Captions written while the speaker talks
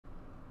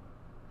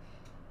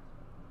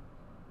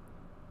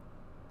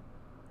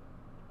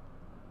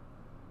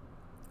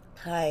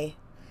Hi.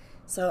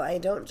 So I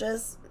don't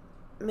just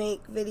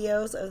make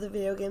videos of the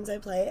video games I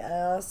play,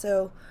 I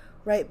also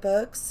write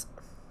books.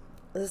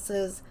 This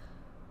is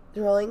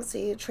The Rolling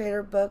Sea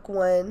Trader Book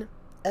 1,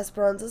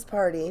 Esperanza's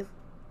Party,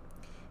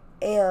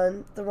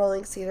 and The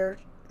Rolling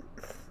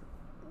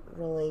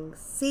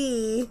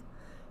Sea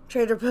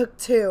Trader Book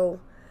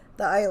 2,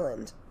 The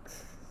Island.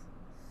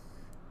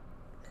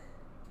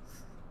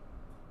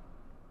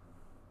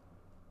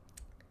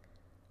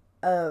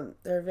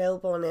 They're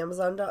available on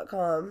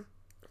Amazon.com.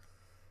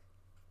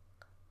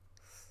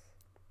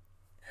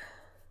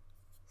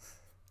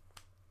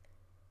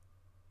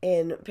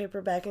 In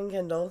paperback and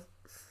Kindle.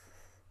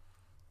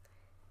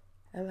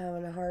 I'm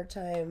having a hard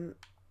time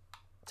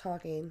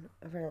talking,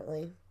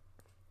 apparently.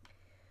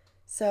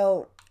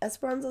 So,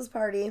 Esperanza's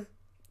Party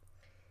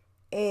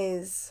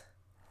is...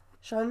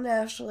 Sean and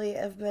Ashley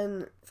have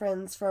been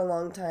friends for a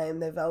long time.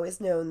 They've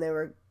always known they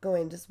were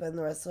going to spend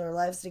the rest of their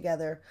lives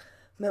together.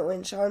 But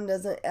when Sean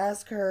doesn't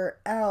ask her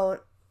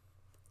out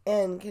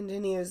and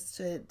continues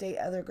to date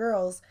other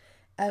girls,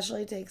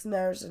 Ashley takes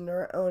matters into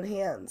her own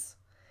hands.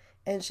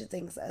 And she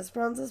thinks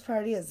Esperanza's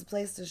Party is a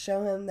place to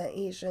show him that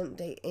he shouldn't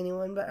date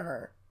anyone but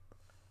her.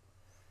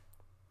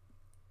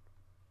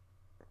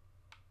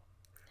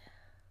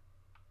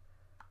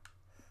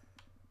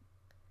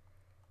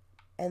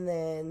 And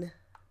then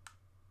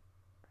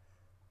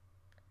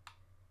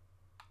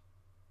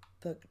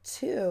book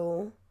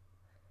 2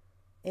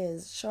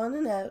 is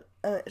Sean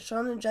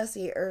and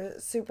Jesse are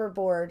super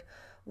bored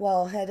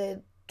while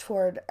headed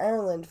toward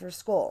Ireland for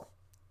school.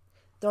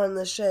 They're on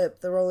the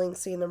ship, the Rolling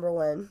Sea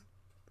 #1.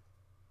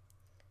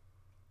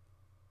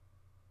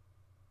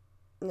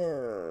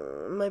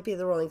 No, it might be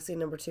the Rolling Sea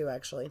 #2,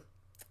 actually.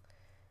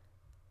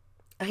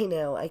 I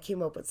know, I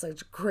came up with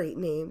such great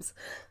names.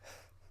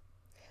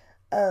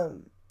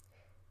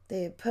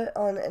 They put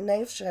on a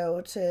knife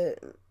show to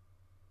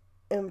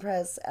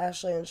impress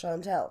Ashley and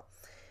Chantel,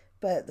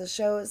 but the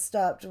show is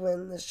stopped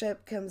when the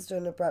ship comes to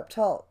an abrupt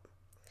halt.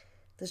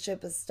 The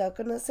ship is stuck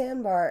on a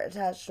sandbar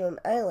attached to an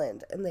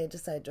island, and they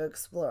decide to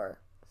explore.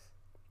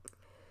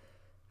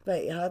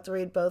 But you have to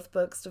read both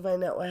books to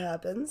find out what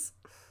happens.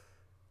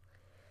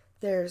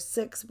 There's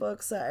 6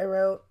 books that I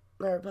wrote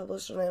that are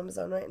published on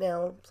Amazon right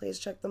now. Please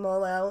check them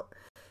all out.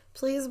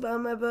 Please buy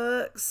my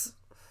books.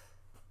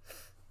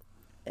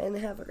 And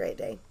have a great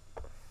day.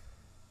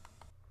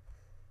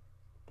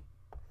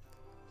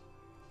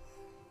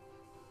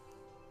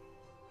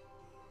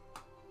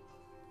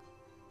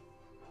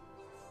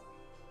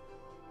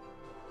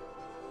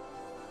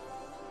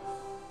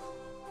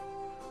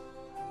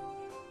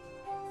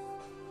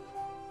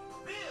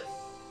 This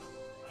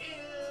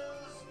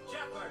is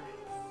Jeopardy!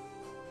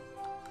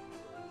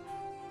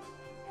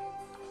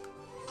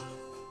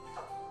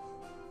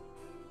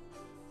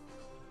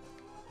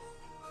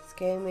 This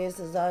game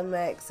uses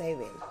automatic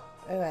saving.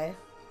 Okay.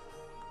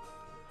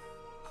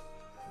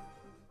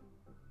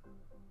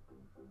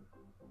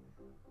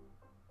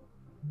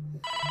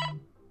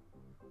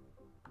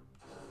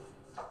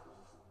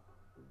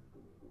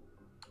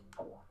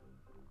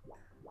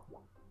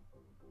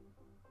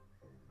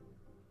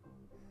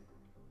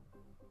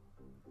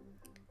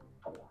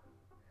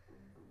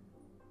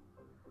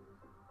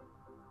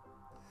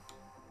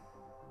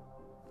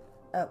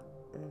 Oh,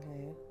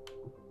 okay.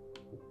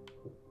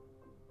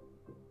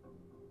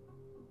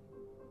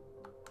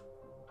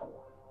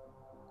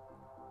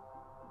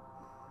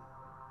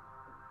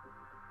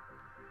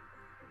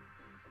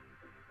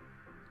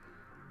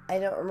 I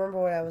don't remember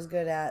what I was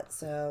good at,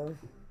 so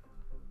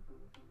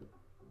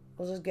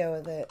we'll just go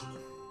with it.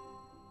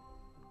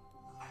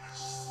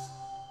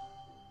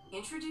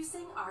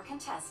 Introducing our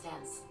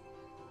contestants.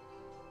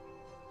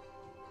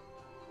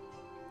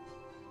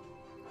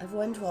 I've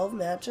won 12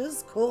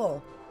 matches?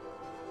 Cool.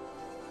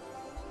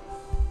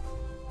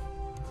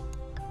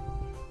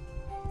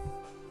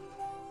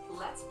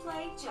 Let's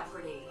play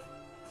Jeopardy.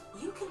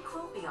 You can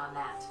quote me on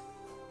that.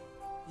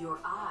 Your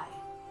eye.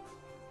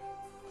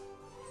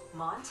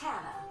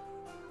 Montana.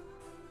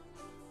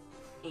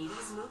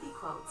 80s movie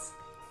quotes.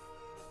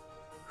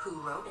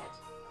 Who wrote it?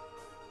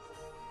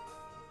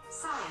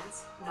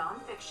 Science,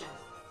 nonfiction.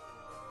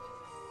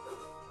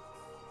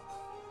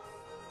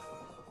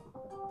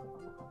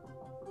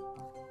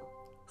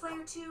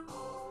 Player 2,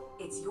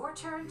 it's your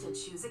turn to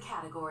choose a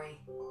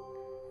category.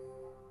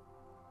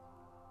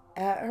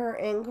 At her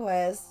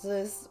inquest,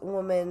 this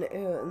woman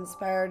who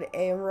inspired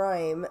a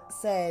rhyme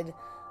said,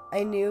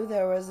 "I knew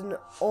there was an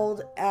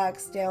old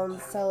axe down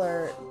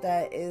cellar.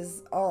 That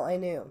is all I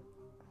knew."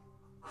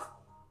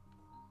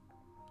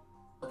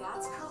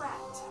 That's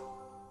correct.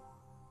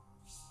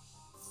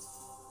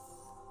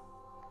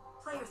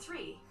 Player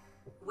 3,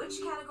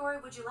 which category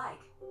would you like?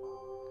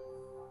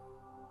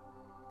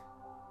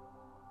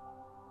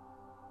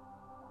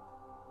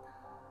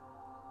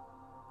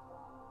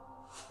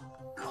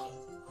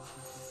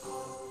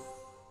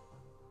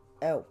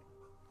 Oh.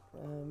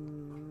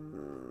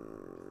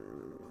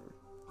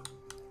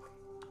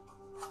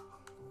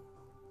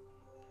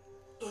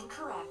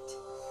 Incorrect.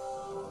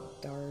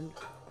 Darn.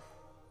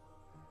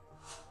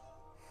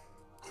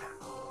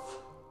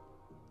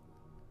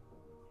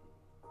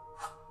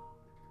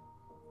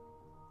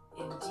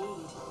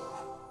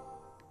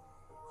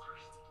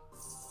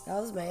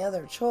 was my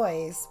other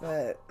choice,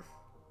 but...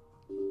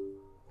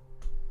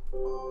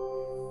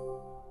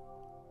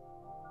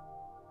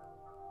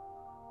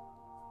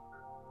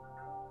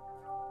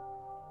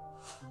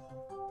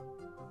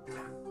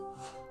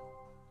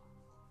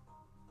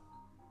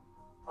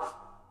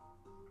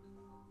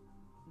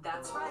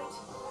 That's right.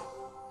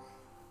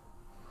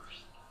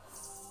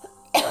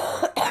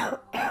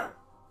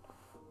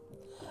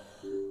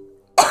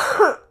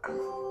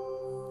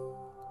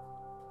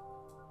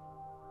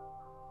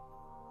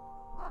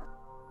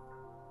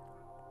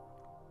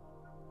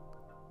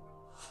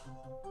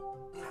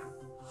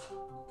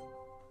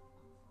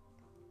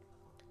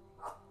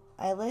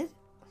 Eyelid?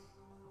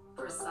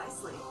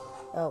 Precisely.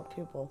 Oh,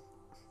 pupil.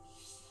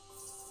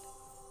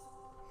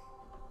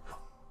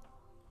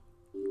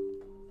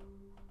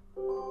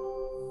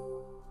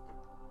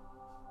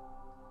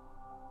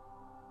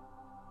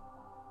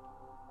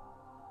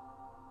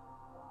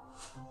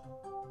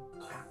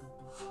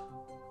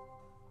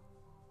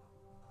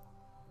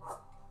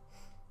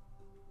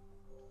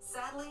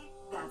 Sadly,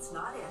 that's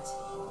not it.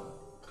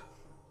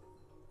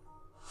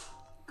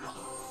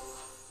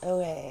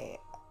 Okay.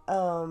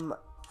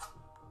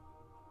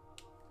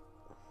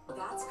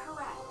 That's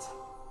correct.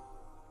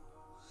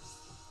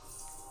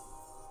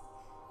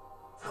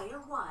 Player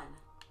 1,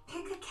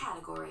 pick a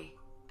category.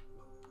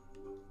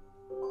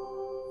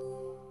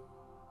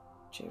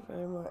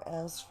 Jeopardy January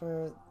asks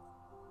for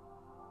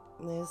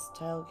this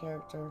title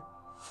character.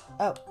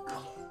 Oh.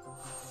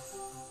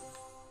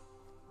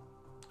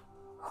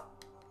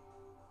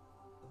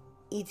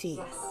 E.T.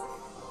 Yes.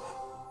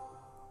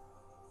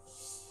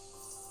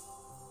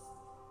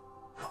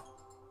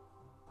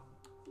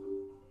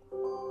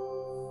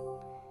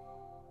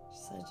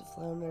 Such a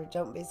flounder.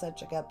 Don't be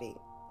such a guppy.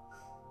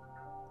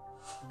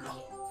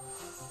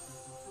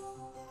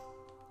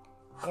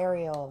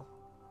 Ariel.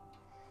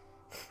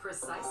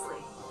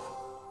 Precisely.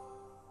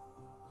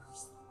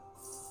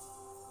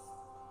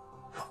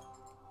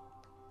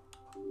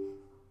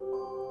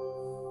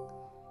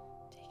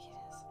 Taking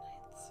his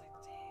ninth sick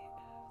day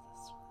of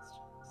this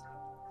semester.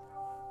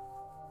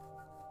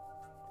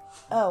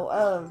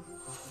 Oh,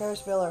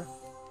 Ferris Bueller.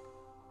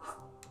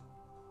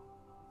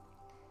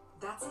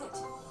 That's it.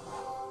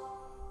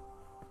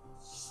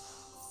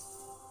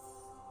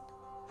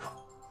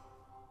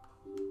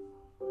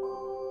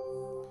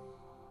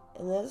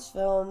 In this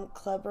film,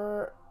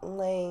 Clubber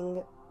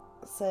Lang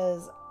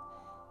says,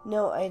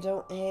 "No, I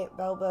don't hate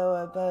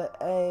Balboa, but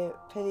I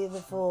pity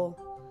the fool."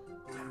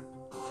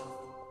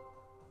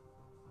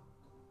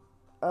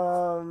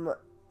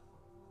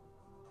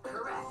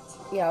 Correct.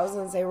 Yeah, I was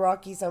gonna say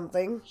Rocky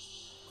something.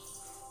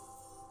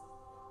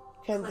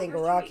 Couldn't think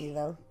of Player Rocky, 3,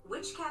 though.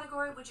 which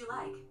category would you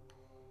like?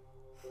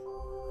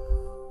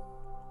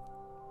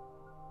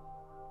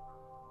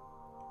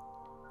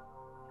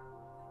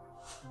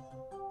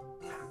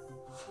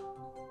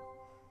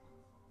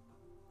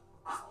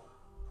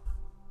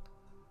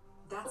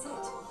 That's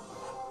it.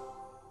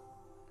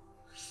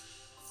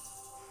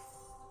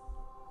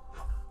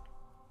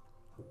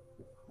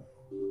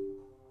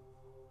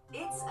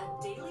 It's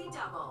a daily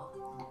double.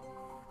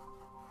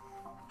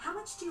 How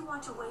much do you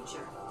want to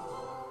wager?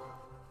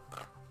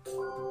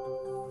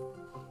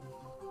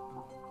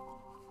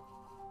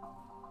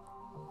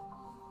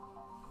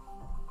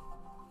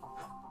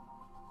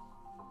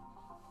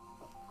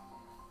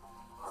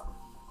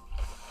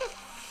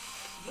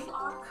 You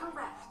are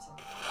correct.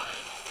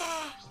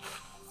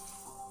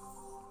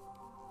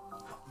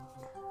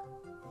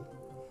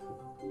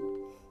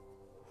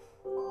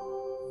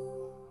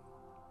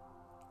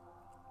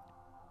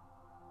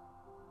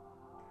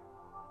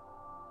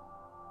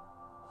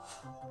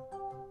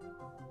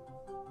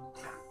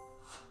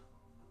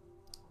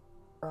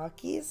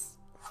 Rockies?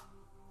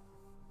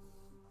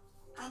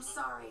 I'm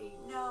sorry,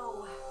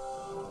 no.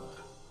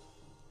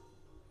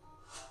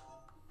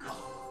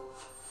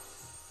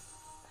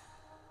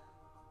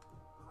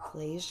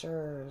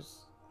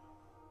 Glaciers.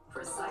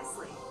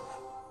 Precisely.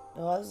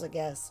 No, that was a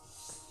guess.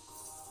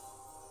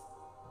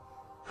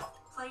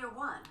 Player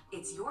 1,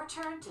 it's your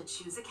turn to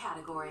choose a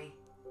category.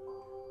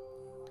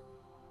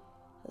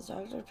 As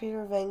Dr.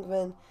 Peter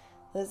Venkman,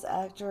 this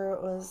actor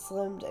was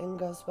slimmed in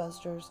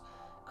Ghostbusters,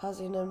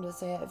 causing him to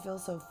say, "I feel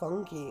so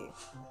funky."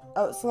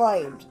 Oh,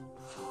 slimed.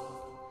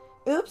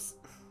 Oops.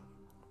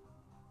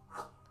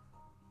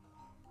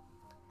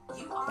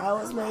 You are That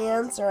was my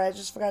correct. answer. I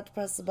just forgot to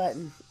press the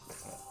button.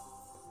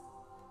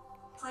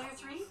 Player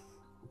 3,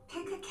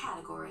 pick a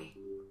category.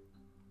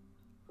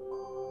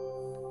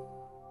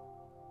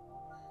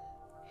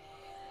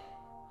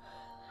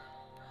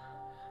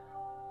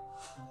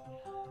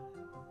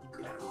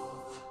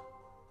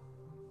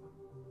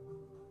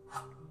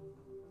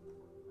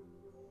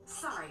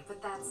 Sorry,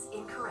 but that's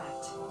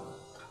incorrect.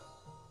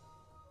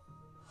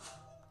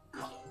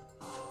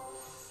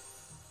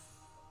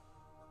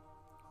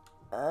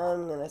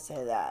 I'm gonna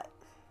say that.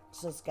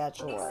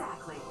 Saskatchewan.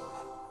 Exactly.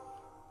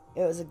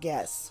 It was a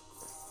guess.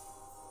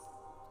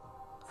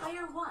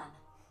 Player 1,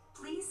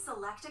 please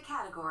select a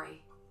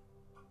category.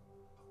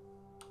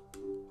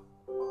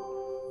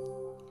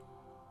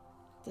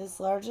 This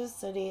largest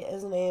city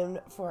is named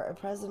for a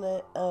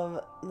president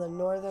of the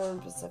Northern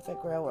Pacific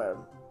Railroad.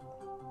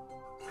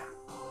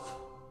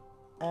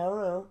 I don't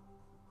know.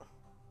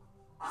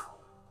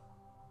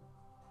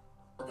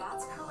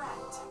 That's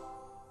correct.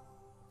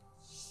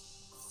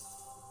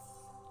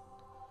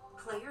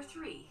 Player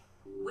 3.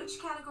 Which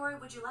category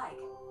would you like?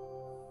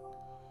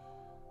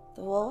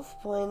 The Wolf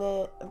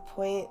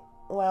Point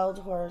Wild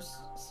Horse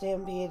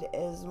Stampede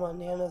is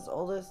Montana's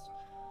oldest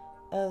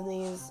of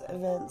these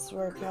events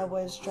where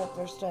cowboys trek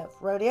their stuff.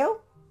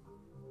 Rodeo?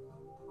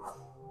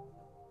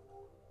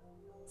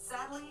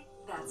 Sadly,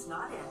 that's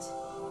not it.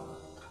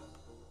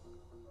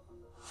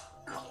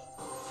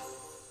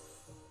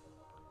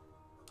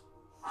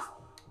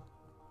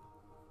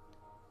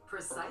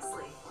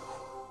 Precisely.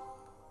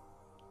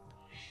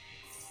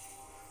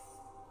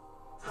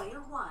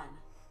 Player 1,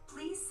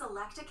 please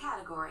select a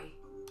category.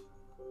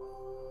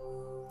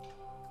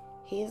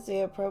 He's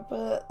the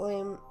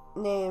appropriately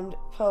named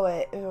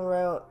poet who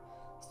wrote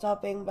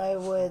Stopping by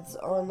Woods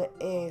on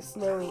a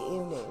Snowy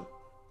Evening.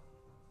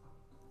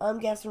 I'm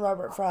guessing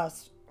Robert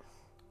Frost.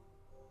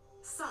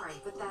 Sorry,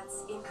 but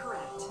that's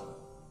incorrect.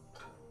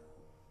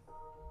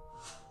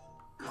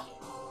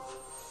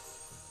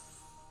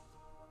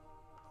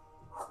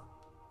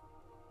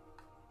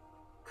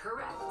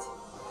 Correct.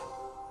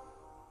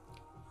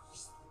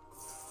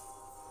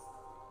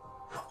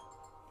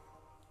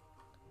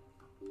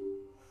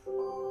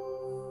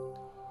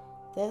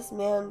 This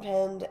man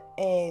penned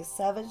a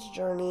savage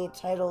journey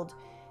titled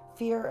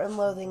Fear and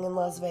Loathing in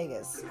Las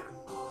Vegas.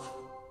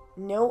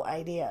 No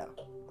idea.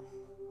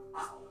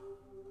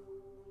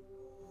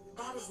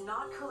 That is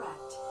not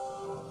correct.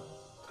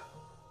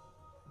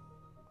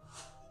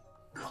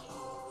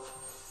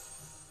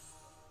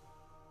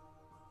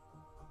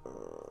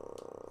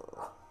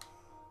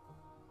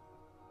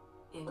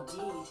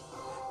 Indeed.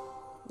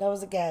 That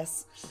was a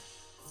guess.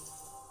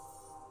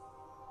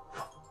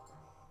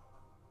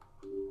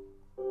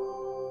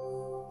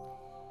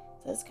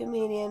 This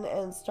comedian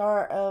and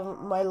star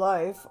of My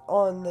Life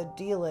on the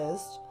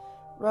D-List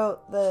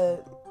wrote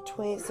the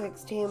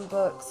 2016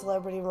 book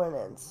Celebrity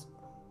Run-Ins.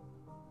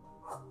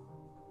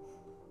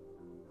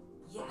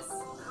 Yes,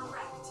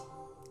 correct.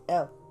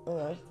 Oh,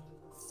 okay.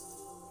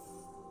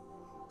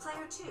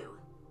 Player 2,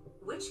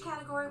 which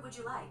category would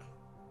you like?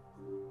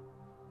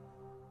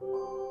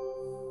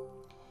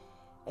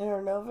 In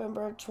her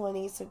November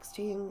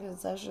 2016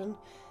 concession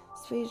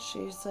speech,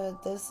 she said,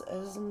 "This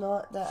is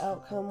not the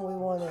outcome we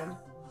wanted."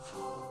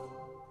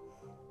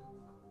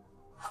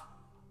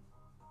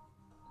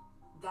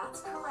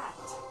 That's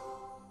correct.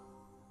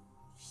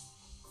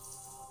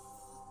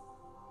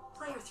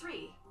 Player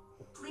 3,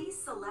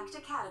 please select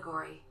a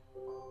category.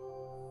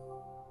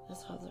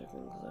 This author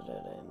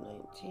concluded a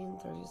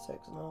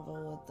 1936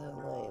 novel with the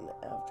line,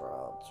 "After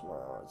all,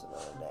 tomorrow is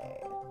another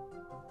day."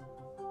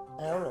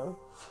 I don't know.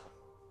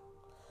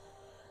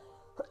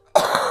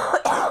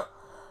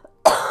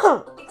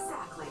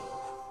 Exactly.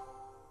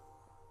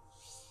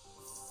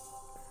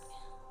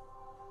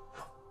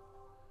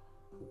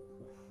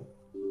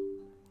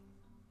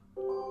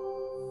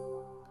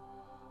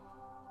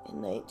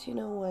 In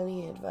 1901,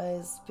 he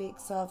advised, "Speak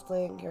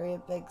softly and carry a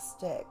big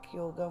stick.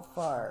 You'll go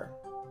far."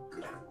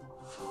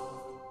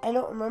 I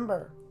don't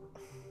remember.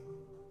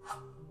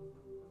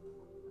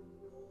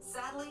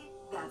 Sadly,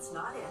 that's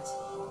not it.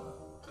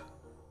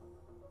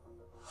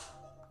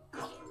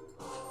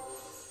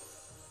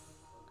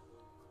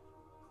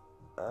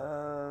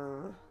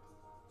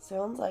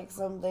 Sounds like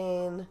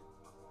something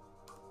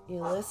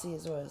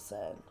Ulysses would have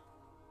said.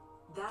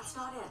 That's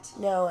not it.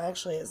 No,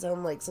 actually, it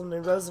sounded like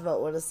something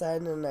Roosevelt would have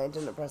said, and I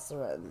didn't press the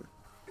button.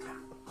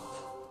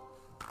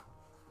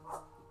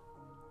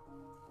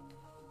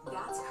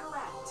 That's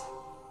correct.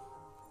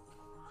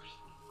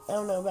 I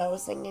don't know, but I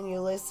was thinking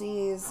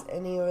Ulysses,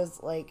 and he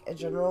was like a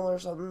general or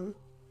something.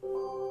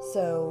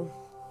 So,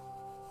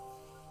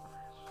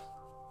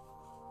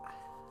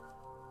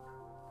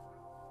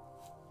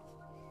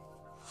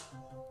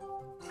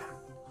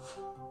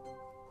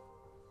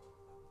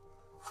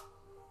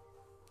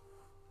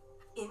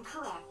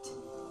 Incorrect.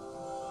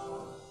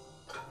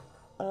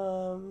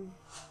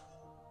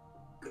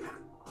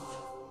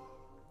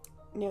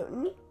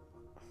 Newton?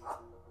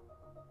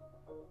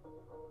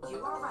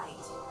 You are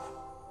right.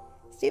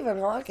 Stephen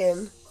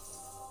Hawking.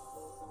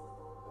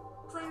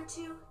 Player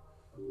 2,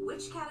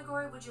 which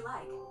category would you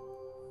like?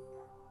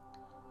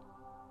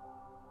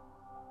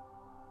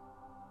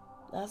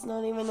 That's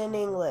not even in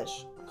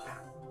English.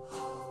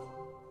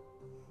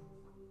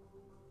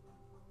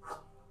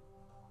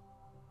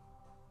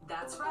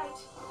 That's right.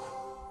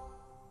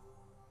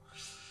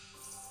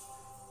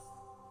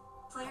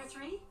 Player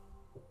 3,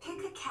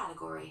 pick a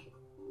category.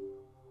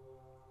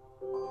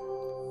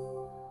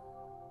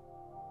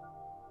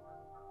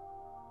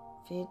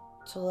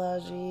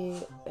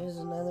 Phytology is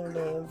another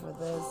name for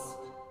this,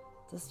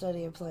 the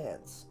study of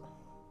plants.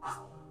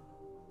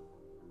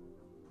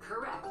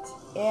 Correct.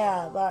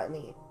 Yeah,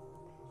 botany.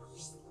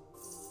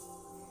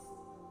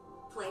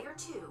 Player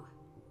 2,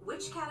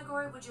 which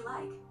category would you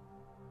like?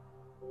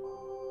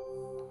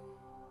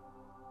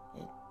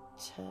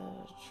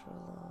 Tetralizing.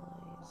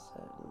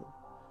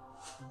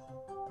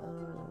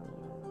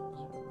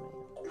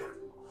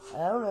 I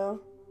don't know.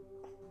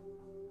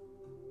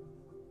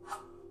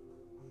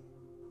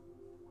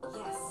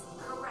 Yes,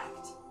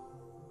 correct.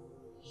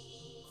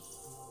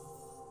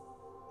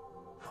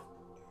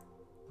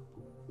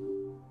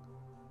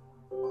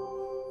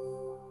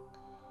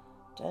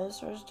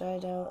 Dinosaurs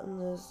died out in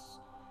this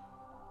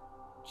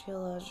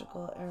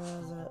geological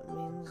era that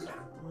means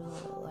middle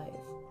of life.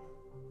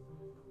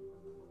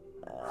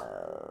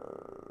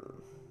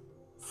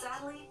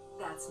 Sadly,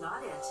 that's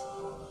not it.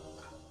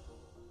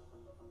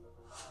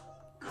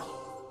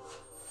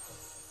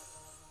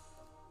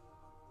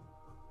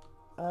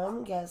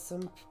 I'm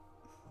guessing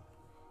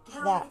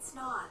No, that. it's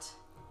not.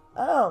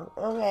 Oh,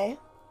 okay.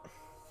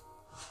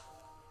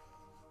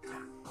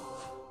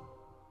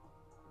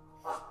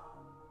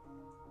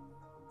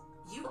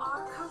 You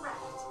are correct.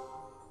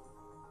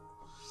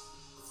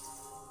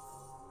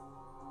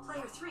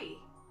 Player 3,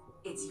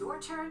 it's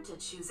your turn to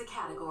choose a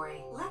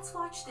category. Let's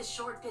watch this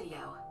short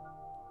video.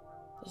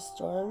 The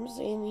storm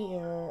seen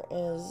here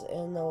is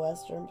in the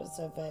Western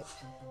Pacific,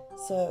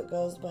 so it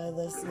goes by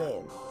this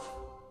name.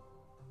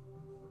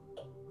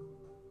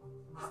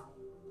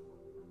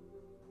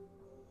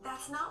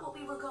 That's not what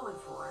we were going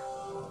for.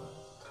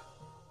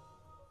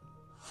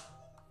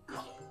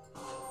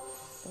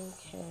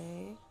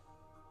 Okay.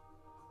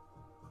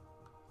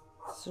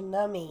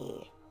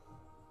 Tsunami.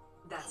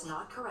 That's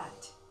not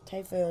correct.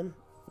 Typhoon.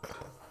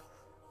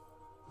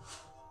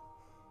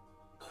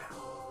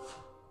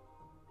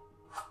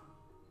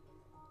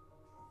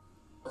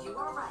 You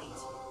are right.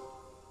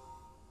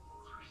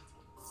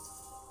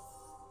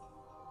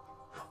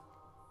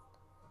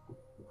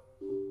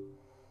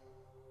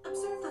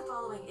 Observe the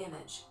following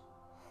image.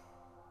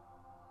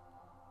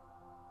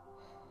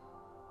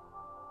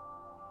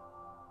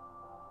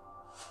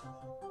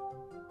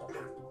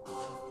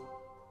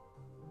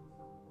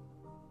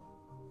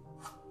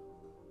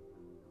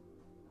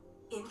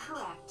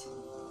 Incorrect.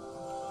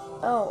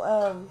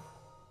 Oh,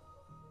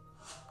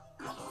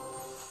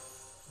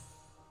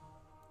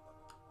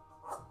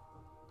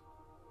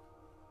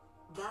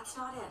 That's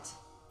not it.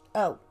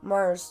 oh,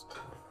 Mars.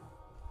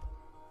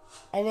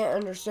 I didn't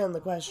understand the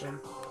question.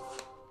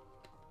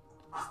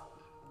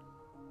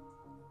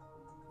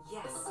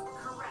 Yes,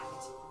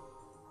 correct.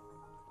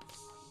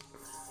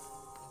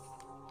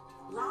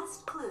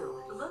 Last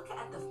clue. Look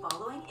at the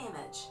following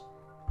image.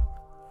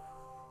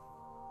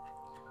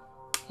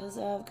 Because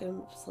they have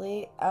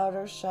complete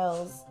outer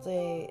shells,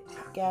 the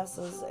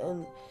gases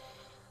in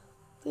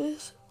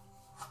this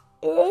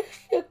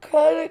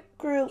aristocratic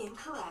group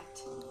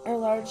Incorrect. are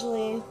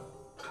largely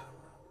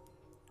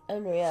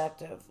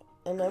unreactive.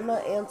 And I'm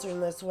not answering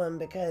this one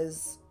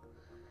because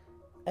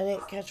I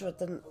didn't catch what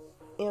the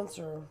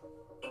answer.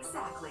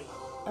 Exactly.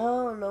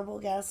 Oh, noble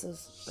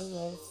gases.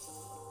 Okay.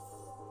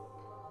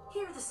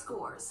 Here are the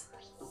scores.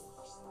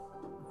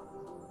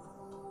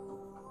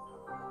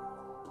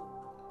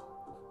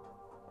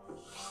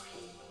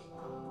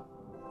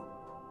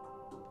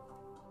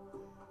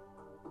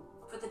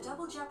 For the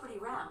Double Jeopardy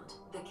round,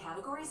 the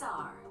categories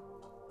are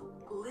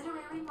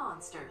Literary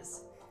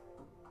Monsters,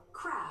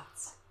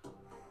 Crafts,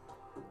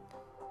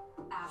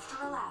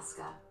 After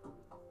Alaska,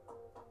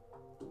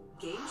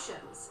 Game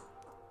Shows,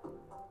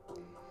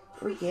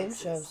 Ooh, game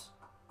Prefixes, shows.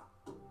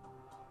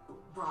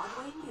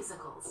 Broadway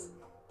Musicals.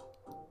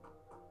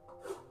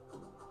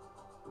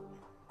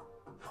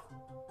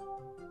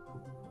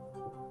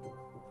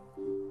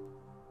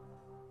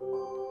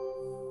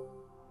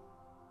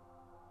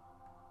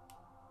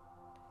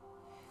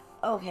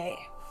 Okay.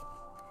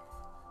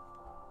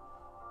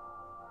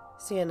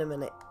 See you in a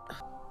minute.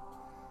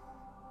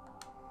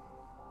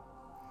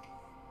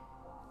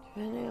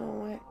 Depending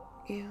on what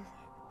you...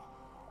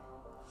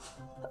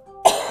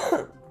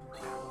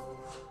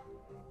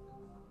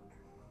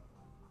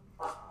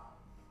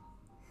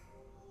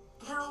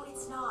 No,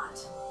 it's not.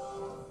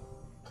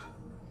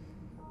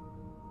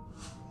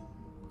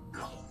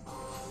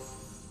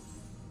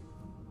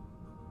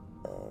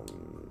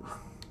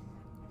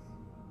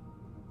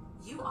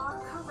 You are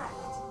correct.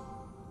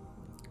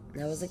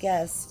 That was a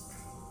guess.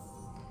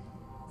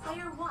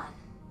 Player 1,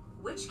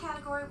 which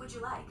category would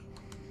you like?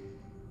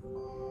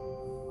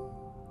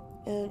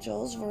 In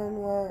Jules Verne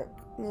work,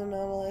 the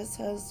Nautilus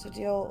has to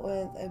deal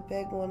with a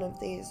big one of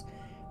these,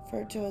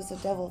 referred to as a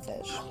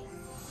devilfish.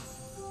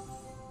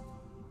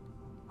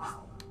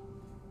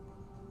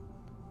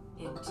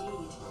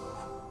 Indeed.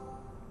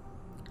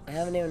 I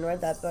haven't even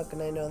read that book,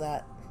 and I know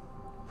that.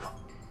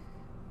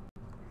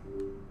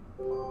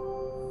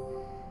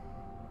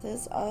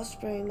 This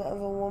offspring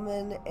of a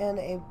woman and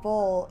a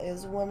bull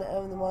is one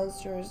of the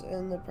monsters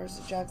in the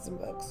Percy Jackson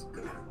books.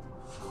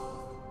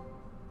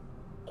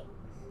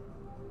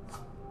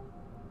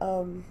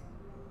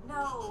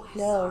 No, No.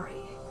 sorry.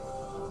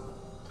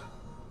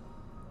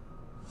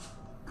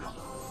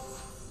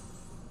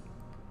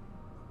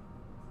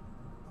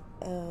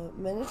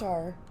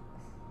 Minotaur.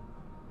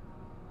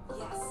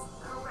 Yes,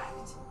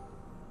 correct.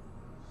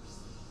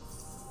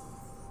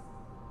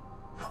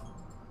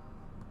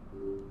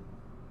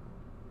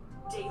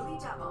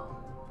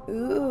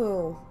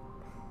 Ooh.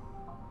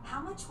 How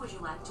much would you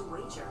like to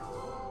wager?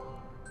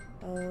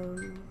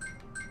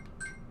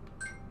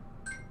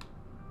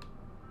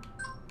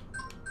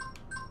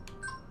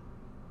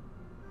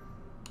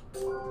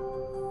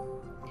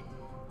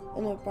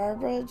 In a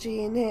Barbara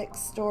Jean Hicks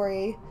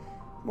story,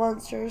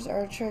 monsters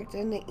are tricked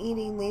into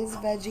eating these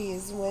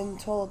veggies when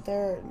told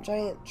they're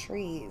giant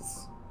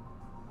trees.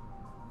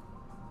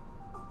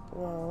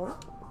 Well,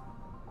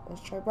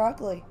 let's try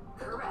broccoli.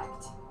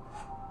 Correct.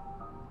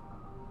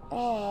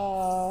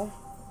 Aww.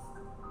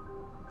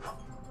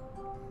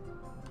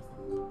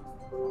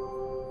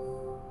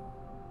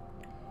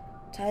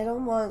 Title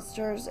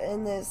monsters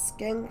in this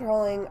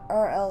skin-crawling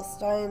R.L.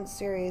 Stein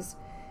series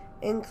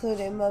include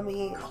a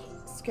mummy,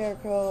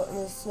 scarecrow, and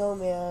a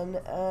snowman.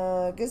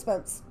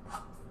 Goosebumps.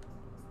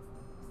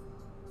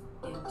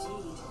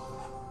 Indeed.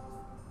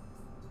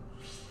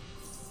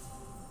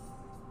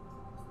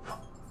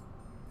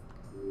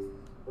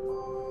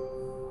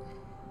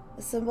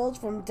 Assembled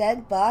from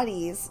dead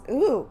bodies.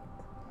 Ooh.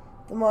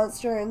 The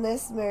monster in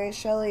this Mary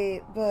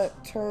Shelley book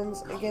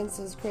turns against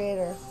his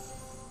creator.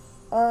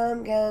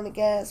 I'm gonna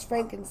guess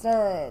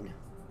Frankenstein.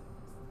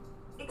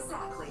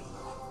 Exactly.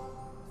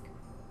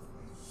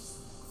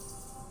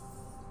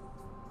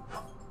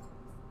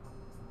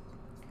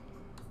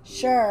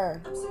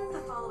 Sure. Observe the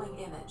following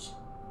image.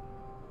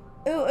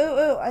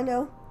 Ooh, I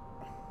know.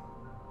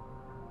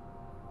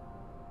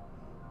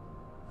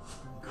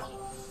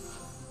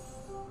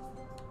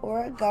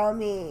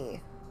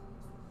 Origami.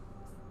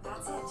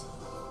 That's it.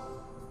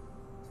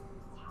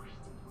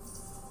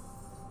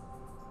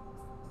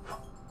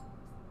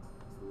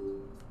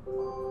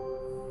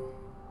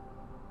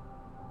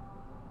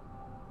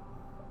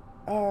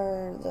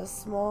 Are the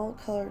small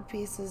colored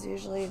pieces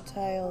usually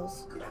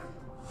tiles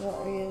that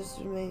are used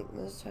to make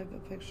this type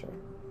of picture?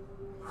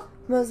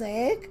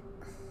 Mosaic?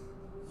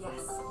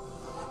 Yes.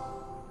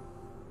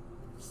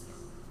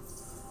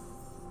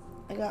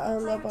 I got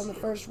hung up on the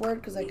first word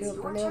because I It's couldn't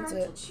your pronounce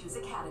turn it. to choose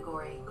a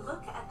category.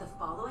 Look at the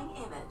following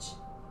image.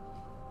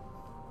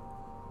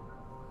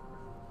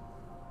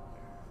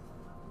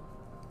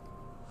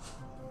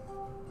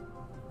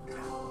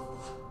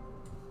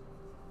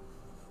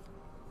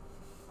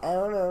 I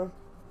don't know.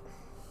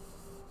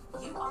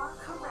 You are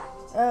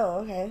correct. Oh,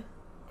 okay.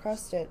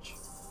 Cross stitch.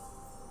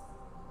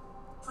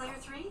 Player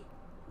 3,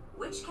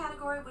 which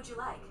category would you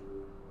like?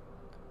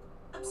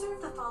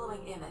 Observe the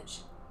following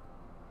image.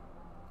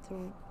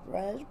 The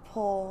red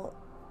pole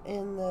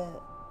in the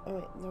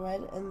the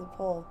red and the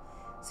pole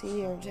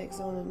senior takes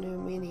on a new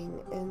meaning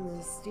in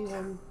the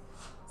Stephen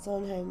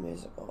Sondheim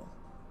musical.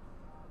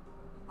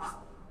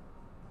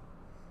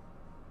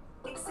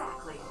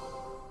 Exactly.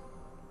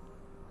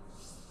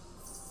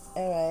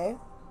 Alright.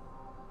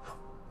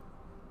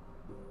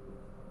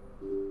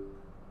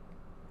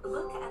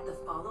 Look at the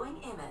following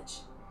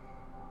image.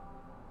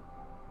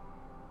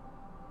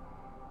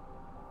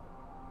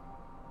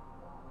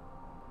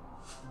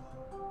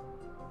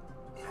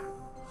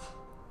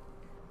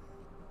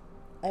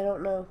 I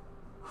don't know.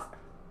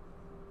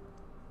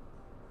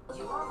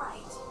 You are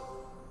right.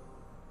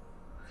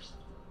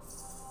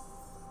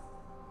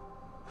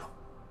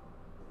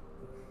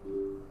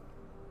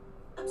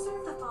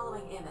 Observe the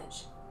following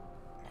image.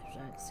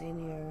 Jack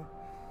Senior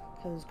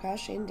comes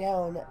crashing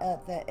down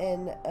at the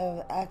end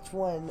of Act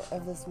 1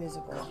 of this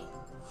musical.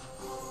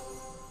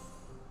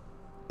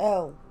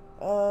 Oh,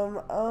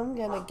 I'm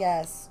gonna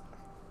guess.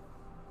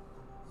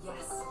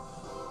 Yes.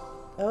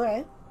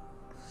 Okay.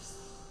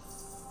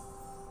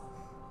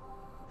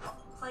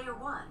 Player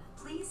 1,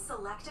 please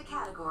select a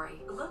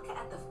category. Look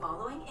at the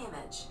following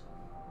image.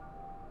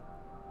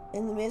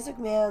 In The Music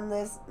Man,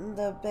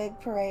 the big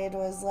parade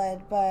was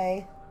led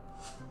by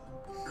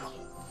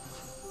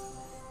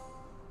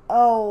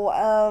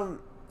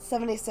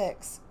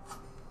 76.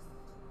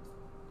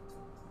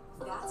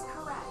 That's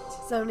correct.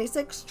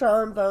 76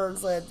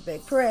 trombones led the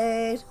big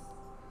parade.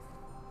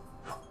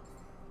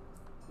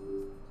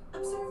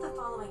 Observe the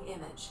following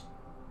image.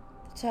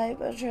 The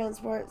type of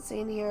transport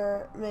seen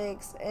here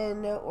makes a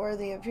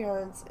noteworthy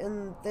appearance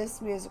in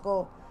this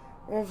musical,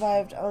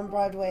 revived on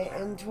Broadway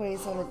in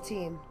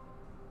 2017.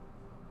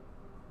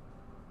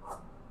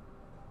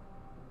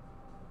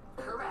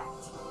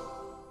 Correct.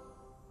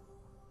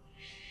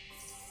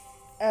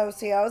 Oh,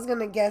 see, I was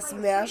gonna guess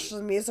Player MASH three,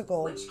 the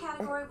musical. Which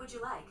category would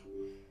you like?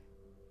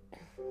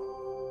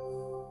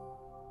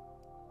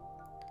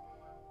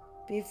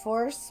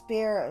 Before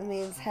spear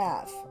means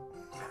half.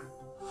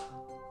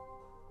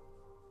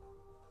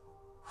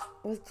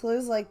 With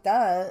clues like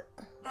that.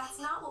 That's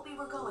not what we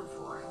were going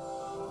for.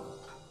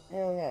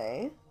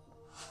 Okay.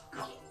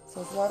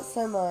 So it's not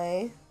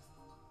semi.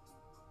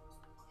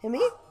 Hit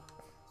me?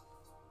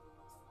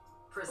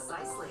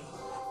 Precisely.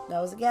 That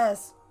was a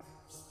guess.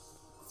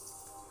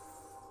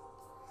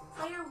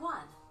 Player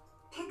 1,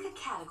 pick a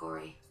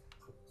category.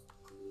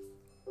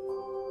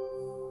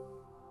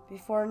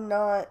 Before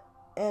not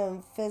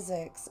in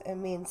physics, it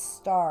means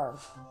star.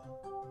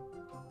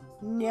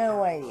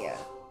 No idea.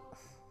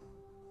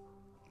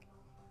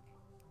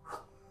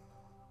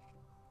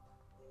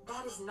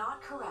 That is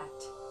not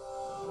correct.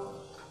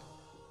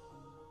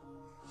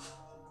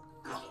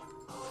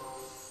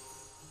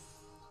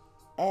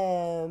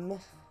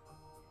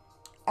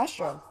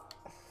 Astro.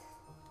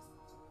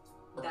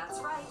 That's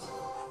right.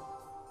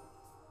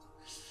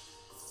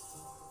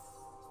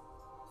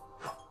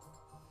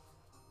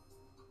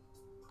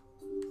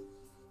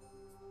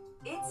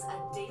 It's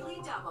a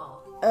daily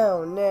double.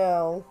 Oh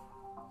no.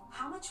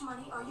 How much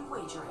money are you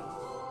wagering?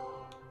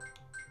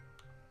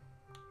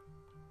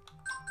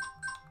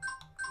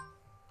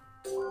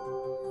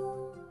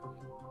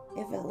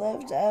 If it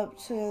lived up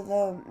to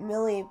the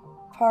milli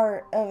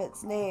part of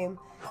its name,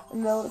 a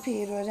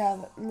millipede would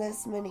have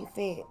this many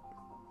feet.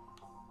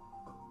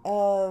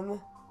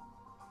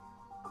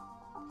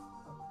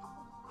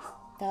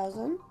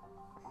 1,000?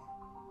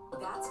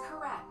 That's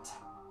correct.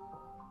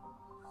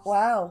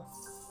 Wow.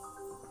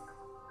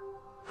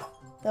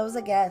 That was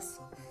a guess.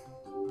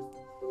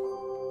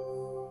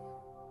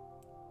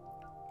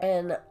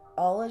 An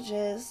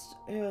ologist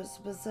who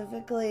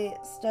specifically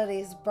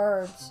studies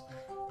birds.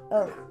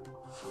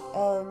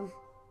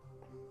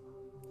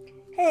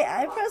 Hey,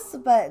 I pressed the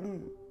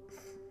button.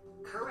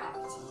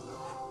 Correct.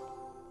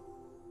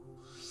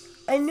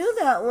 I knew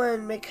that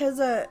one because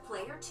of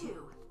Player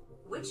 2.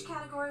 Which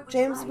category would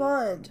James you like?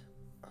 Bond.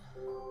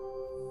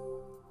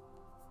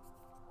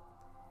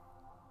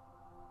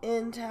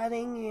 In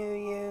tatting, you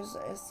use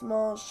a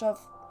small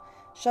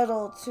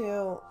shuttle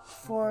to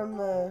form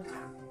the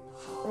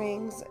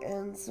rings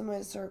and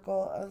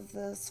semicircle of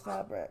this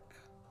fabric.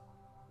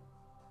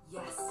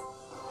 Yes.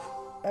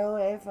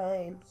 Okay,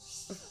 fine.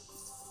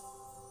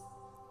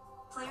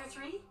 Player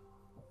 3,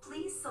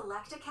 please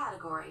select a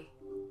category.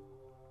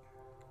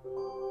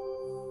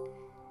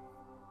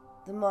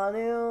 The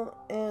Manu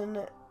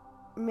in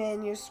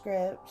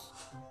manuscript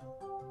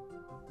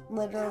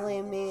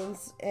literally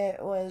means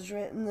it was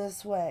written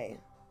this way.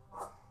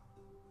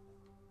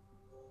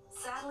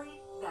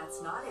 Sadly,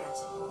 that's not it.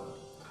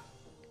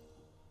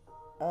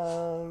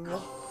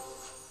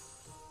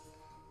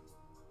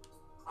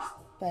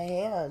 By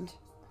hand.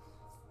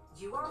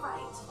 You are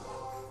right.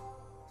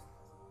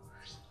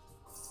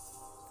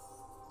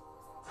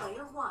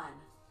 Player 1,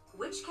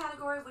 which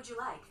category would you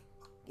like?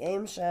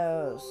 Game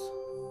shows.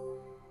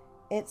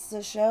 It's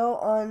the show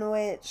on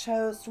which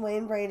host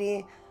Wayne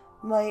Brady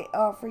might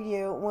offer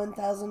you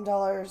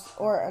 $1,000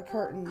 or a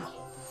curtain.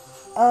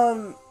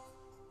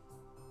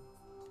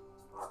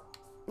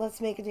 Let's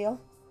make a deal.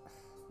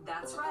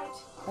 That's right.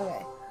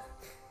 Okay.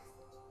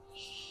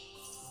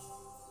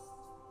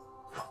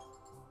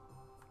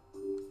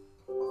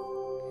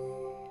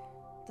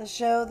 The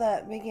show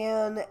that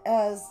began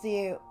as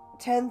the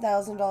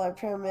 $10,000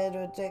 Pyramid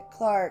with Dick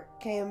Clark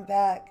came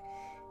back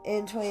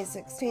in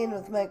 2016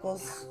 with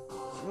Michael's,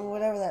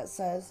 whatever that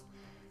says.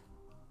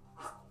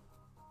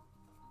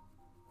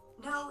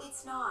 No,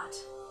 it's not.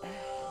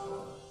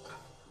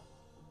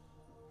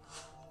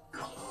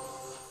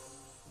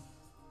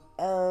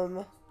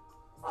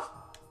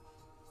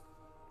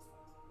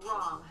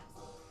 Wrong.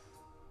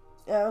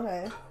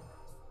 Okay.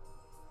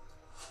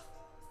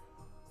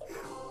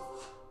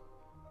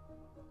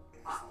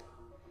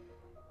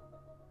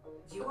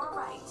 You are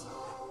right.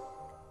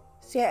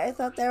 See, I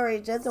thought they already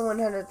did the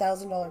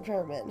 $100,000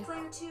 Pyramid.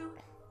 Player 2,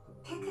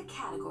 pick a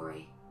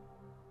category.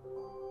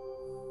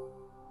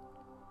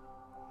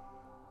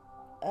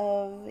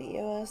 Of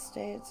U.S.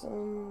 states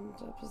on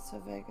the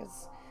Pacific,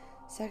 it's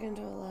second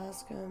to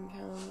Alaska in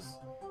pounds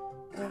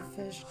of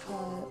fish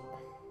caught.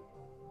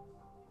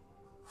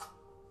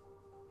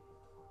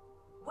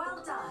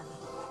 Well done.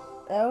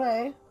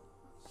 Okay.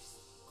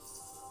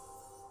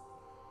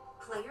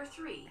 Player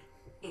 3,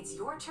 it's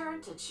your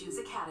turn to choose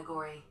a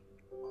category.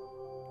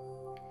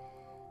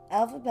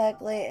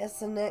 Alphabetically, it's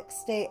the next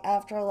state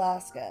after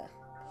Alaska.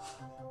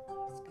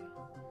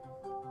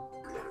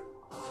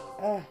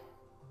 Ugh.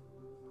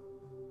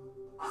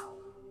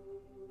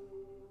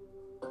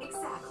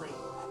 Exactly.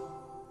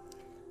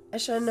 I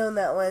should have known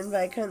that one, but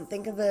I couldn't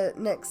think of the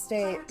next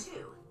state.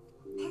 Player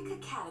 2, pick a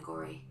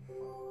category.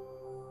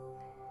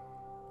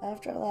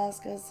 After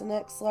Alaska, it's the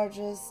next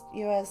largest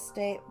U.S.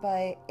 state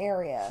by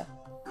area.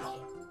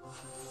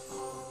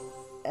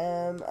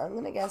 I'm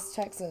gonna guess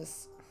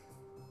Texas.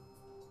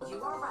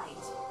 You are right.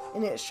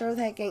 And it sure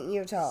the heck ain't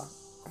Utah.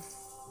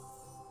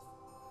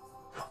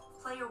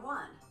 Player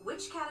 1,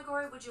 which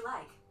category would you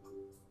like?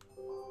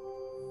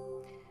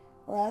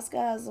 Alaska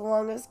has the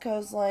longest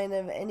coastline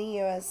of any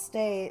U.S.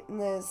 state,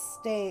 and this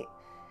state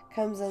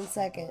comes in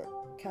second.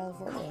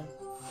 California.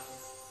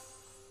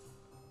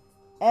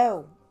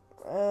 Oh,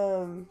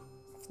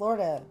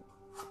 Florida.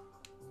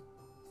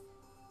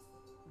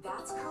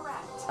 That's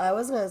correct. I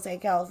was gonna say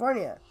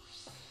California.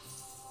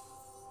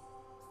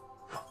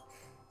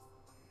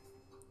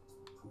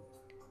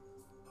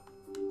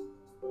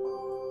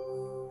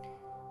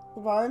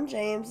 LeBron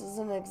James is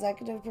an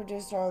executive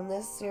producer on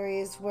this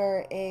series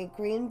where a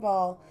green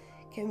ball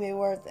can be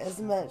worth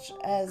as much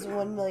as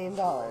 $1 million.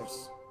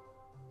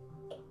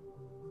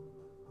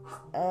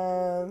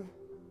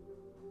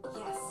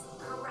 Yes,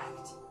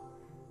 correct.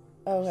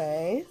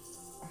 Okay.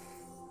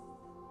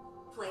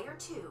 Player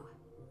 2,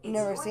 it's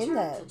Never your seen turn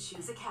that. to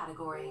choose a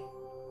category.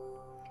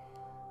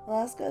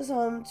 Alaska is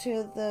home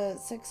to the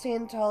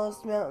 16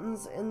 tallest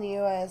mountains in the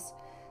U.S.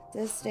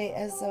 This state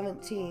has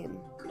 17.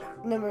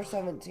 Number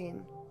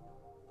 17.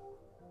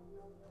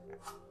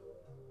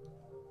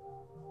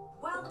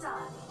 Well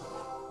done.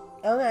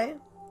 Okay.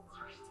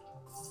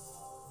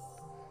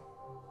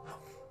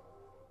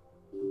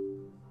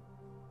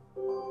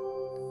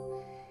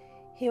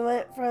 He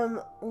went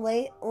from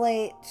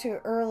late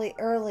to early,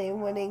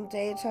 winning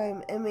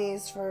daytime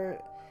Emmys for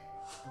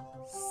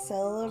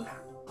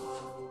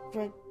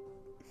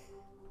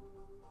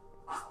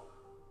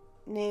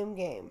name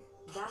game.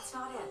 That's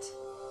not it.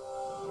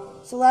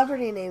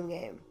 Celebrity name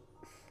game.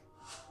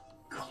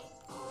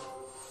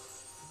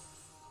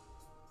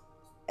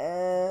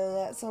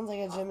 That sounds like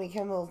a Jimmy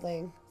Kimmel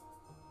thing.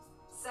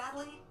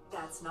 Sadly,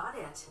 that's not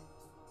it.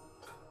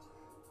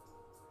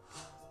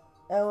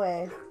 Oh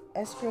wait,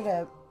 I screwed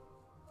up.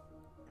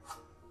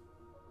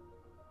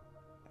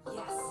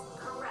 Yes,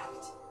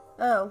 correct.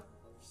 Oh.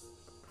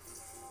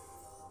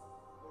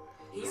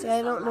 Here's See,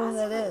 I don't the know who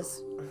last that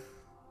is.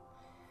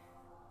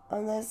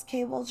 On this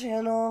cable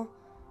channel,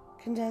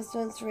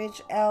 contestants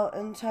reach out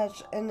and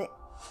touch an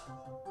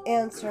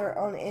answer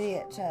on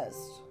idiot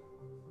test.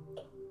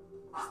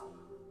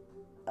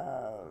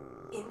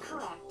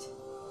 Incorrect.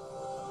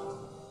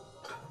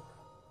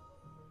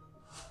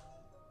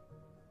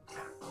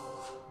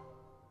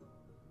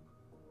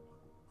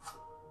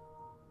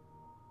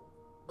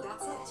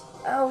 That's it.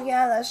 Oh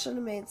yeah, that should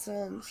have made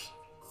sense.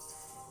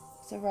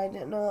 Except I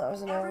didn't know that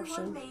was an Everyone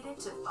option. made it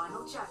to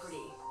Final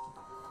Jeopardy.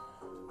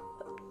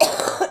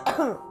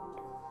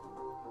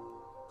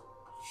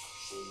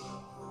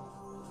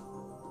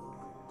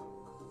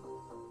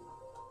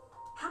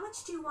 How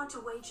much do you want to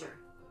wager?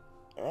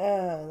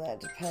 That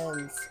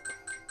depends.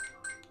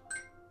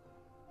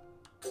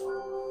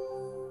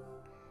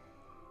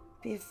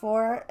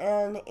 Before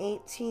an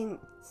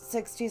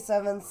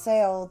 1867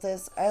 sale,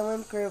 this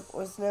island group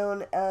was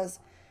known as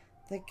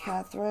the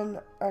Catherine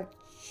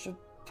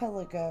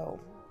Archipelago.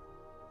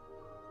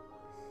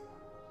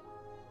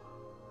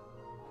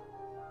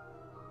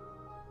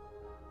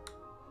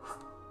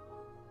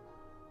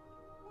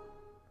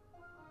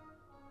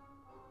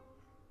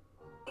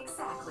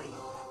 Exactly.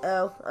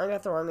 Oh, I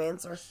got the wrong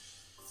answer.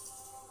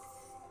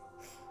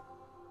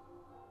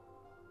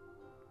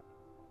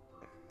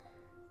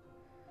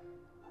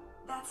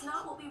 That's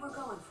not what we were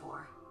going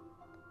for.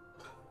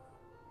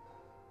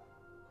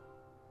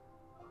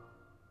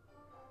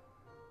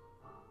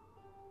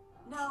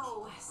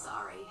 No,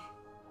 sorry.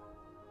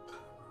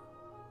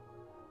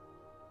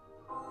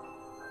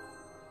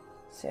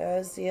 So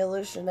it's the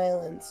Aleutian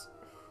Islands.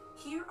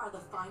 Here are the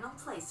final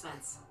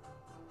placements.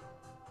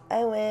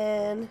 I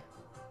win.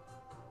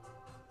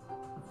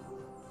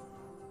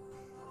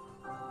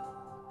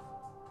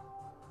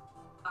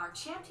 Our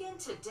champion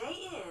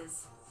today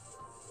is...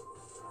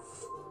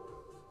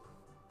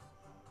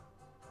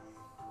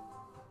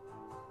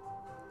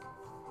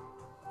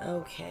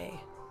 Okay.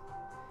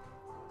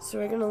 So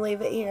we're going to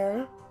leave it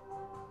here.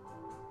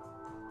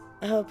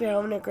 I hope you're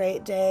having a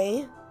great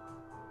day.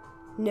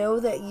 Know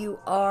that you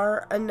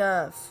are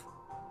enough.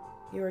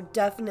 You are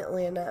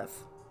definitely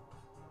enough.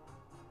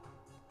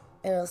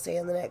 And I'll see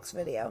you in the next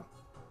video.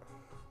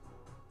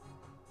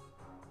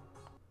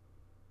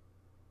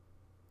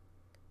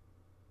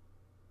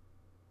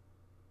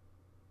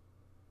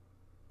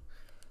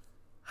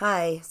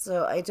 Hi,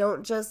 so I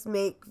don't just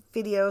make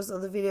videos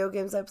of the video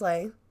games I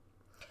play.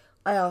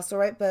 I also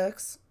write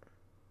books.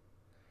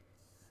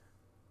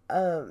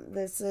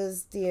 This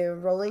is the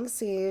Rolling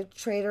Sea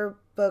Trader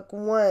Book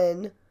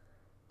 1,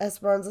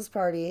 Esperanza's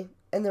Party,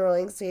 and the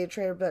Rolling Sea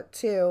Trader Book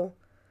 2,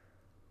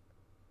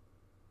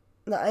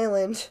 The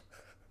Island.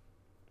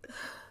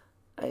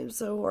 I'm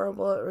so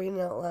horrible at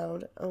reading out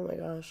loud. Oh my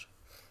gosh.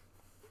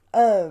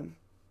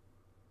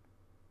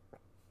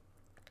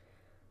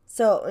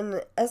 So,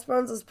 in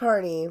Esperanza's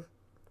Party,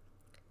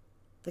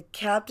 the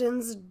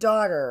captain's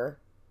daughter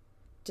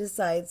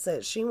decides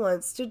that she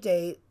wants to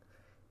date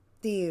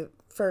the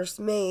first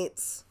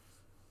mate's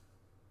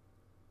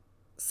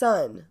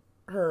son,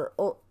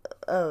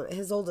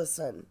 his oldest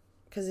son,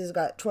 because he's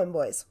got twin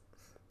boys.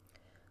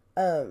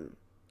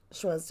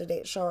 She wants to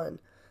date Sean.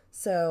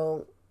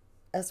 So,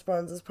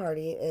 Esperanza's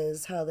Party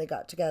is how they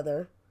got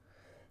together.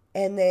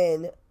 And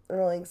then,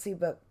 Rolling Sea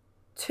Book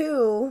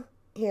 2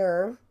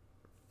 here,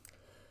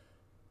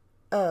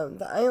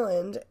 The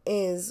Island,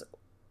 is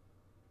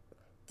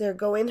they're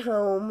going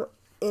home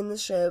in the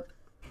ship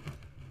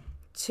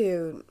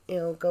to,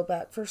 go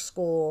back for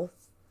school,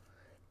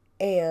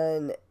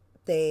 and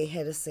they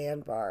hit a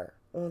sandbar.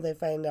 Well, they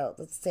find out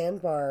that the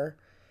sandbar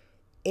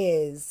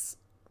is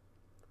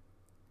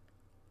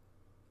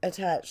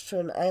attached to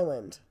an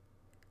island.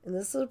 And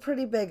this is a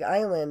pretty big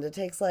island. It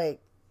takes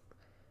like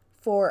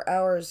 4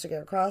 hours to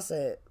get across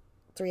it.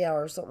 3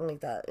 hours, something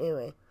like that.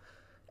 Anyway,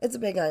 it's a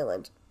big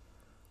island.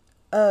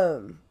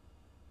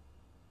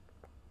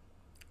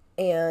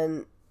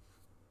 And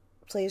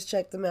please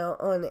check them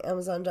out on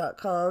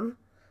Amazon.com.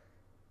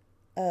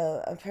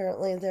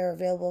 Apparently they're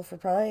available for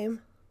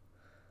Prime.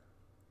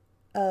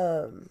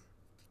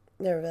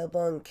 They're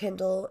available in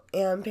Kindle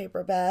and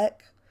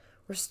paperback.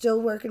 We're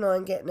still working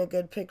on getting a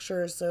good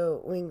picture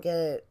so we can get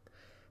it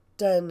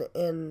done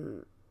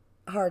in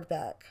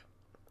hardback.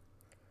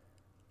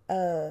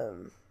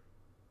 And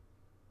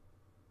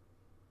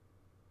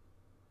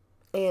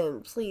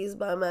please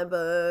buy my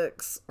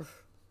books.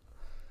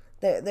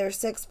 There's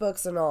 6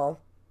 books in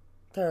all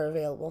that are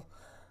available.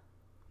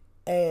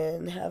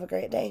 And have a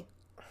great day.